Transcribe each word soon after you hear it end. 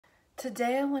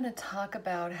Today I want to talk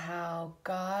about how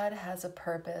God has a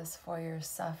purpose for your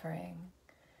suffering.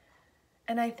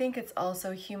 And I think it's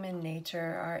also human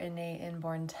nature, our innate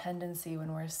inborn tendency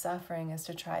when we're suffering is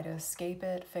to try to escape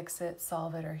it, fix it,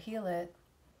 solve it, or heal it.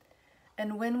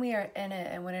 And when we are in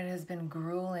it and when it has been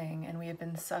grueling and we have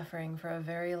been suffering for a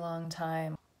very long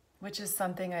time, which is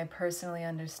something I personally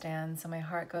understand, so my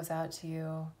heart goes out to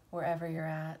you wherever you're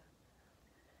at.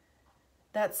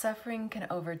 That suffering can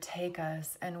overtake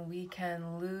us and we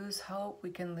can lose hope, we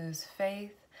can lose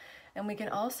faith, and we can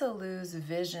also lose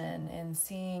vision in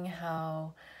seeing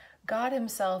how God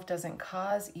himself doesn't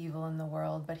cause evil in the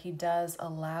world, but he does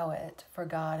allow it, for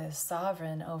God is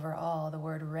sovereign over all. The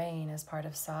word reign is part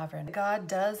of sovereign. God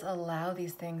does allow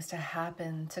these things to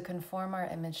happen to conform our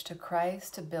image to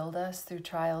Christ, to build us through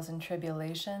trials and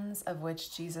tribulations, of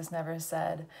which Jesus never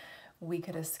said we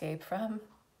could escape from.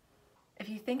 If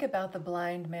you think about the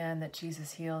blind man that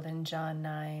Jesus healed in John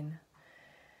 9,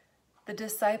 the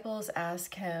disciples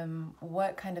ask him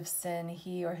what kind of sin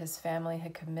he or his family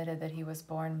had committed that he was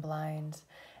born blind.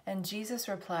 And Jesus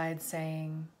replied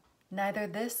saying, "Neither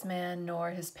this man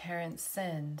nor his parents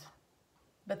sinned,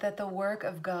 but that the work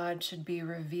of God should be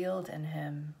revealed in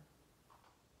him."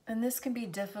 And this can be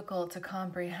difficult to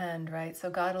comprehend, right? So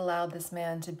God allowed this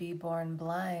man to be born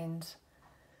blind,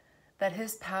 that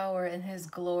his power and his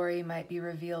glory might be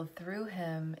revealed through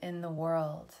him in the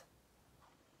world.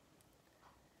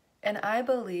 And I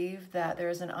believe that there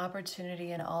is an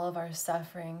opportunity in all of our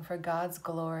suffering for God's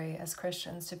glory as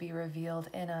Christians to be revealed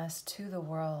in us to the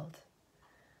world.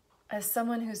 As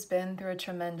someone who's been through a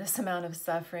tremendous amount of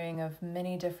suffering of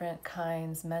many different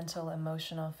kinds, mental,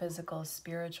 emotional, physical,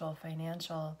 spiritual,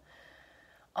 financial,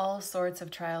 all sorts of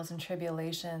trials and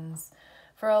tribulations,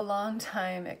 for a long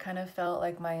time, it kind of felt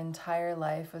like my entire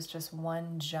life was just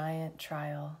one giant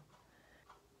trial.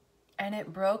 And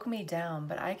it broke me down,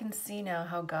 but I can see now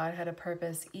how God had a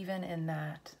purpose even in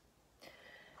that.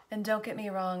 And don't get me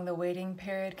wrong, the waiting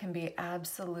period can be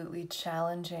absolutely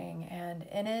challenging. And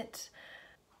in it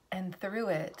and through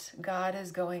it, God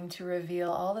is going to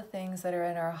reveal all the things that are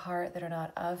in our heart that are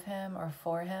not of him or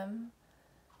for him.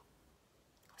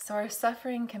 So our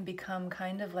suffering can become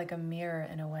kind of like a mirror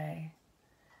in a way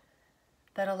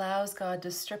that allows God to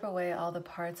strip away all the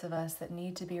parts of us that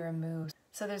need to be removed.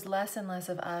 So there's less and less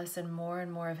of us and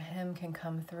more of him can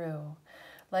come through.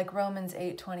 Like Romans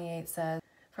 8:28 says,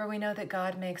 "For we know that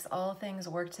God makes all things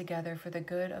work together for the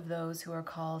good of those who are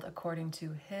called according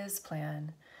to his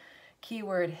plan."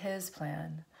 Keyword, his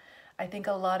plan. I think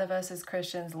a lot of us as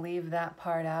Christians leave that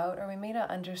part out, or we may not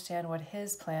understand what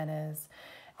his plan is.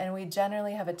 And we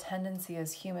generally have a tendency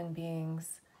as human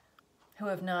beings who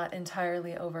have not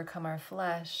entirely overcome our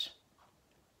flesh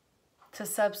to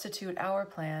substitute our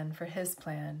plan for his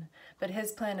plan. But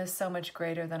his plan is so much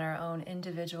greater than our own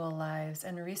individual lives.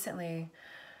 And recently,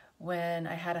 when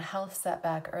I had a health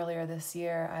setback earlier this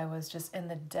year, I was just in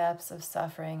the depths of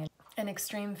suffering and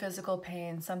extreme physical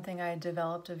pain, something I had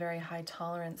developed a very high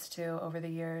tolerance to over the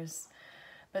years.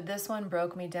 But this one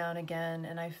broke me down again,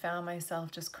 and I found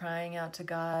myself just crying out to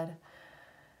God.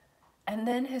 And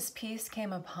then his peace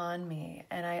came upon me,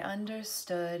 and I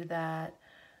understood that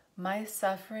my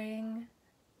suffering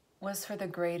was for the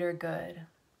greater good.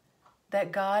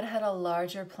 That God had a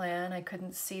larger plan I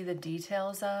couldn't see the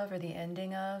details of or the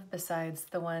ending of, besides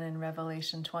the one in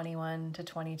Revelation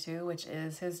 21-22, which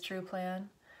is his true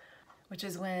plan, which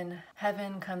is when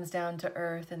heaven comes down to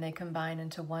earth and they combine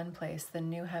into one place, the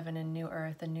new heaven and new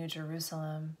earth, the new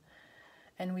Jerusalem,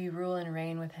 and we rule and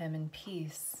reign with him in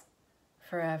peace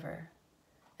forever.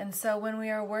 And so when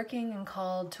we are working and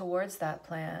called towards that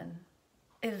plan,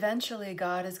 eventually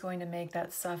God is going to make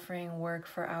that suffering work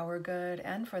for our good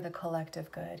and for the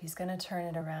collective good. He's going to turn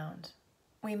it around.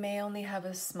 We may only have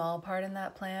a small part in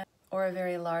that plan or a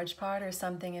very large part or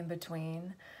something in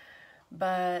between,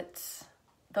 but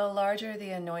the larger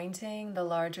the anointing, the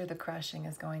larger the crushing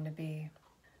is going to be,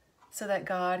 so that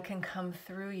God can come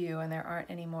through you and there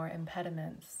aren't any more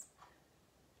impediments.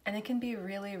 And it can be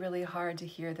really hard to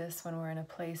hear this when we're in a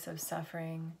place of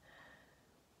suffering.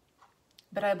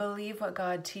 But I believe what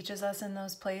God teaches us in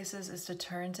those places is to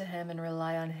turn to him and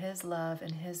rely on his love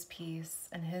and his peace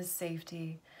and his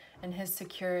safety and his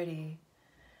security.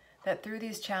 That through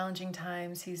these challenging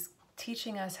times, he's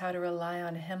teaching us how to rely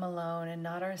on him alone and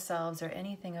not ourselves or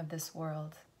anything of this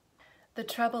world. The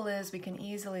trouble is we can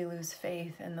easily lose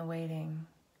faith in the waiting.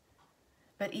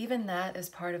 But even that is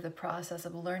part of the process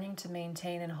of learning to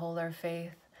maintain and hold our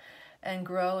faith and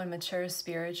grow and mature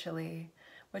spiritually,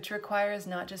 which requires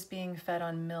not just being fed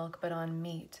on milk, but on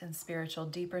meat and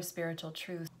deeper spiritual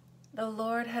truth. The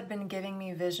Lord had been giving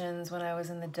me visions when I was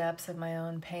in the depths of my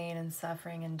own pain and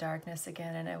suffering and darkness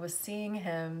again, and I was seeing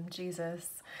him, Jesus,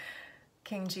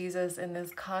 King Jesus, in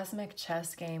this cosmic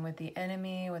chess game with the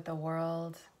enemy, with the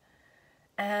world.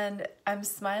 And I'm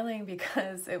smiling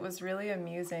because it was really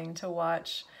amusing to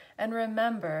watch and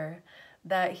remember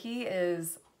that he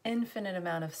is infinite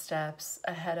amount of steps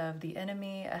ahead of the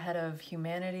enemy, ahead of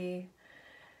humanity,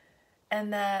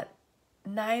 and that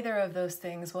neither of those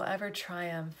things will ever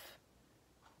triumph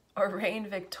or reign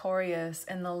victorious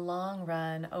in the long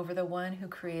run over the one who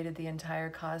created the entire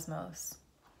cosmos.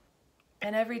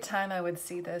 And every time I would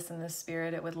see this in the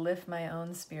spirit, it would lift my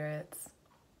own spirits.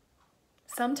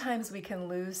 Sometimes we can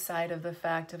lose sight of the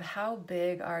fact of how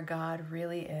big our God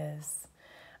really is.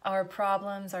 Our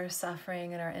problems, our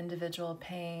suffering, and our individual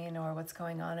pain, or what's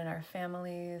going on in our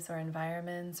families or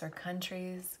environments or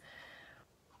countries,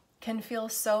 can feel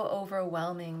so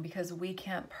overwhelming because we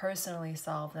can't personally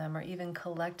solve them or even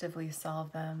collectively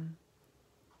solve them,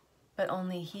 but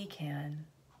only He can.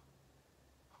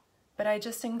 But I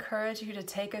just encourage you to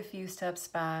take a few steps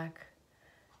back,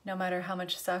 no matter how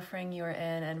much suffering you're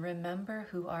in, and remember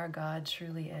who our God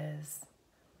truly is.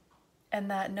 And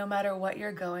that no matter what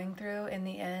you're going through, in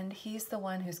the end, He's the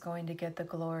one who's going to get the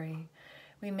glory.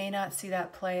 We may not see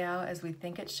that play out as we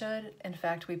think it should. In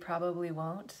fact, we probably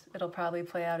won't. It'll probably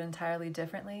play out entirely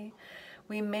differently.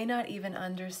 We may not even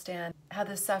understand how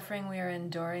the suffering we are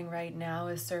enduring right now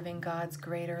is serving God's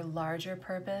greater, larger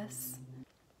purpose.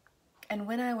 And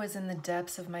when I was in the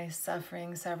depths of my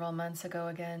suffering several months ago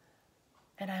again,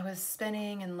 and I was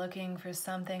spinning and looking for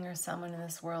something or someone in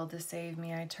this world to save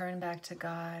me, I turned back to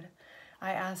God.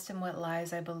 I asked Him what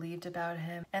lies I believed about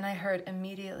Him, and I heard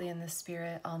immediately in the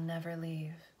Spirit, I'll never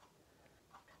leave.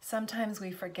 Sometimes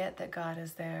we forget that God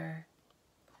is there.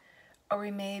 Or we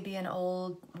may be an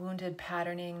old, wounded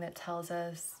patterning that tells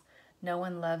us no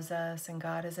one loves us and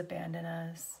God has abandoned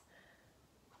us.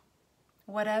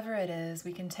 Whatever it is,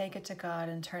 we can take it to God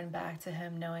and turn back to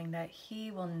Him, knowing that He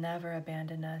will never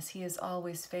abandon us. He is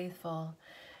always faithful,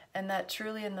 and that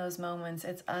truly in those moments,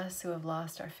 it's us who have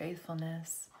lost our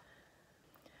faithfulness.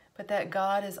 But that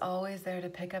God is always there to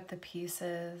pick up the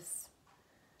pieces,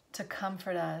 to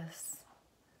comfort us,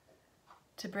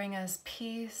 to bring us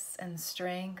peace and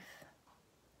strength,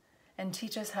 and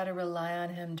teach us how to rely on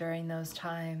Him during those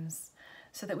times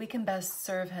so that we can best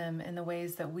serve Him in the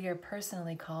ways that we are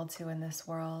personally called to in this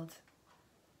world,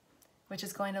 which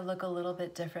is going to look a little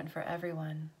bit different for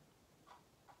everyone.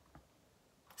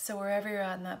 So wherever you're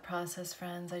at in that process,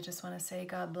 friends, I just want to say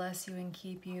God bless you and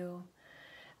keep you.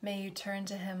 May you turn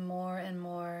to Him more and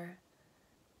more.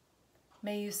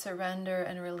 May you surrender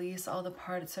and release all the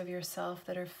parts of yourself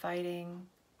that are fighting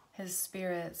His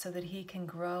Spirit so that He can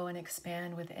grow and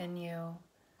expand within you.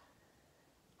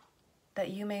 That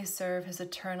you may serve His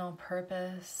eternal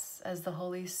purpose as the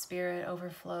Holy Spirit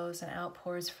overflows and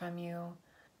outpours from you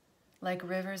like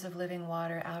rivers of living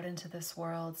water out into this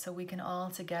world, so we can all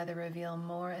together reveal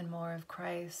more and more of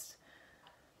Christ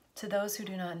to those who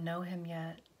do not know Him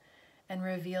yet, and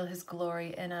reveal His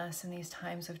glory in us in these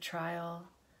times of trial,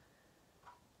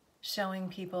 showing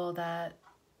people that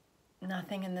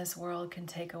nothing in this world can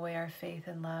take away our faith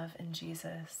and love in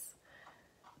Jesus.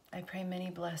 I pray many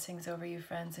blessings over you,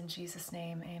 friends. In Jesus'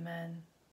 name, amen.